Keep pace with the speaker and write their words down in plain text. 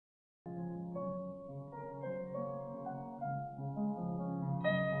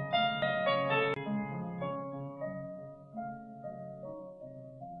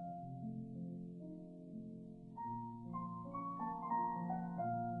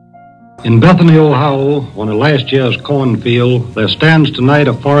In Bethany, Ohio, on a last year's cornfield, there stands tonight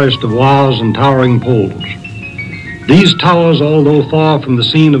a forest of wires and towering poles. These towers, although far from the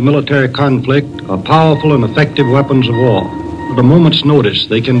scene of military conflict, are powerful and effective weapons of war. At a moment's notice,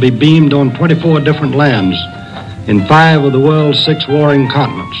 they can be beamed on 24 different lands in 5 of the world's 6 warring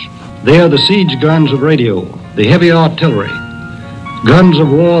continents. They are the siege guns of radio, the heavy artillery, guns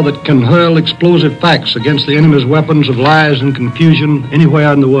of war that can hurl explosive facts against the enemy's weapons of lies and confusion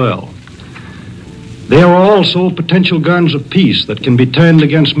anywhere in the world. They are also potential guns of peace that can be turned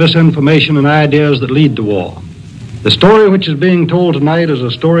against misinformation and ideas that lead to war. The story which is being told tonight is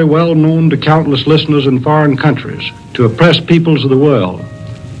a story well known to countless listeners in foreign countries, to oppressed peoples of the world,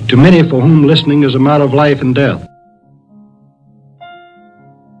 to many for whom listening is a matter of life and death.